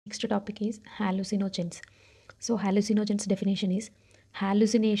Next topic is hallucinogens. So hallucinogens definition is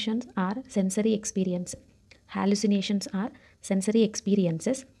hallucinations are sensory experience. Hallucinations are sensory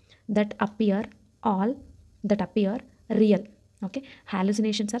experiences that appear all that appear real. Okay,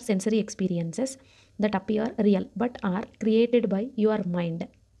 hallucinations are sensory experiences that appear real but are created by your mind.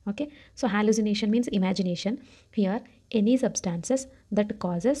 Okay, so hallucination means imagination. Here, any substances that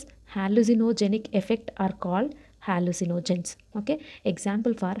causes hallucinogenic effect are called hallucinogens. Okay,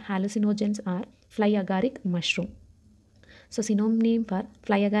 example for hallucinogens are fly agaric mushroom. So synonym for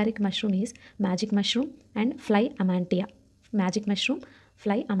fly agaric mushroom is magic mushroom and fly amantia. Magic mushroom,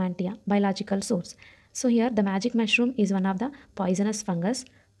 fly amantia. Biological source. So here the magic mushroom is one of the poisonous fungus.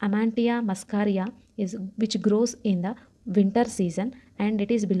 Amantia muscaria is which grows in the winter season and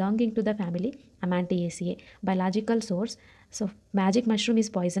it is belonging to the family Amantiaceae. Biological source. So magic mushroom is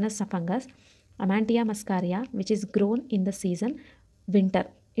poisonous fungus. Amantia muscaria which is grown in the season winter.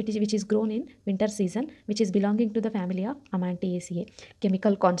 It is which is grown in winter season, which is belonging to the family of Amantiaceae.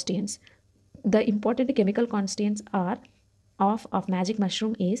 Chemical constituents. The important chemical constituents are of magic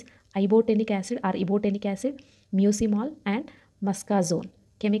mushroom is ibotenic acid or ibotenic acid, mucimol and muscazone.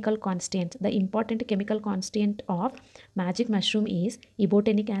 Chemical constituents. The important chemical constituent of magic mushroom is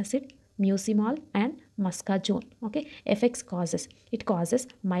ibotenic acid, mucimol and muscazone. Okay, effects causes. It causes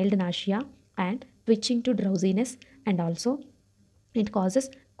mild nausea and twitching to drowsiness, and also it causes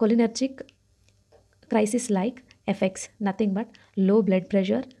cholinergic crisis like effects, nothing but low blood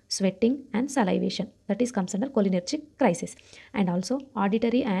pressure, sweating and salivation. That is comes under cholinergic crisis. And also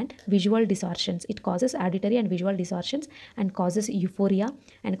auditory and visual distortions. It causes auditory and visual distortions and causes euphoria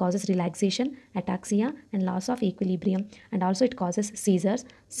and causes relaxation, ataxia and loss of equilibrium. And also it causes seizures.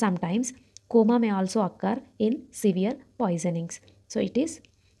 Sometimes coma may also occur in severe poisonings. So it is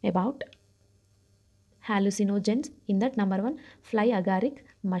about hallucinogens. In that, number one, fly agaric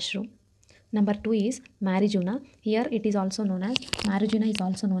mushroom. Number two is marijuana. Here it is also known as marijuana is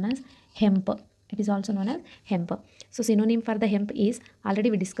also known as hemp. It is also known as hemp. So synonym for the hemp is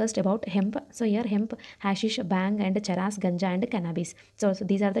already we discussed about hemp. So here hemp, hashish, bang and charas, ganja and cannabis. So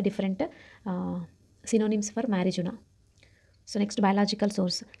these are the different synonyms for marijuana. So next, biological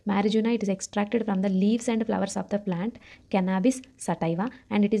source. Marijuana, it is extracted from the leaves and flowers of the plant Cannabis sativa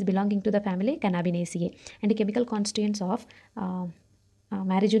and it is belonging to the family Cannabinaceae. And the chemical constituents of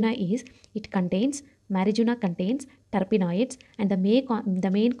marijuana is marijuana contains terpenoids, and the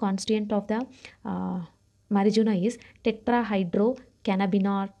main constituent of the marijuana is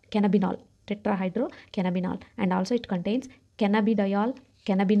tetrahydrocannabinol, and also it contains cannabidiol,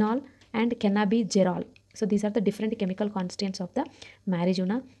 cannabinol and cannabigerol. So these are the different chemical constituents of the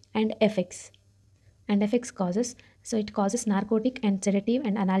marijuana. And effects causes. So it causes narcotic and sedative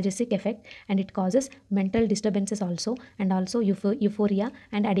and analgesic effect, and it causes mental disturbances also, and also euphoria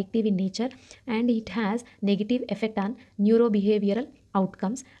and addictive in nature, and it has negative effect on neurobehavioral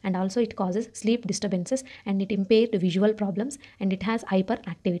outcomes, and also it causes sleep disturbances and it impaired visual problems, and it has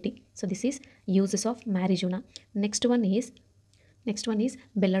hyperactivity. So this is uses of marijuana. Next one is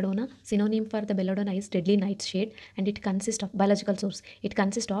belladonna. Synonym for the belladonna is deadly nightshade, and it consists of biological source. It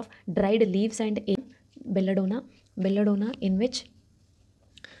consists of dried leaves and belladonna in which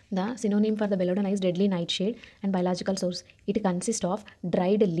the synonym for the belladonna is deadly nightshade, and biological source. It consists of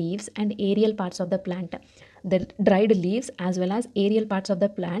dried leaves and aerial parts of the plant. The dried leaves as well as aerial parts of the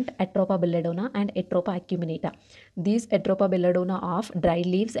plant, Atropa belladonna and Atropa acuminata. These Atropa belladonna of dried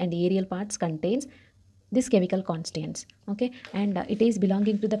leaves and aerial parts contains this chemical constituents. Okay, and it is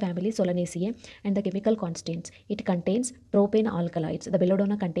belonging to the family Solanaceae. And the chemical constituents, it contains propane alkaloids. The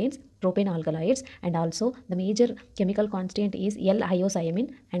belladonna contains propane alkaloids, and also the major chemical constituent is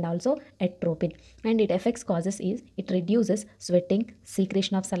L-iocyanine and also atropine. And it effects causes is it reduces sweating,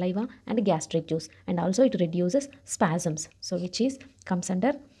 secretion of saliva and gastric juice, and also it reduces spasms, so which is comes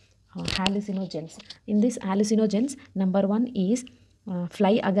under hallucinogens. In this hallucinogens, number one is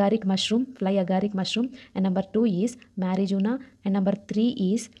fly agaric mushroom, and number two is marijuana, and number three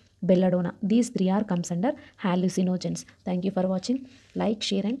is belladonna. These three are comes under hallucinogens. Thank you for watching. Like,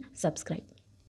 share and subscribe.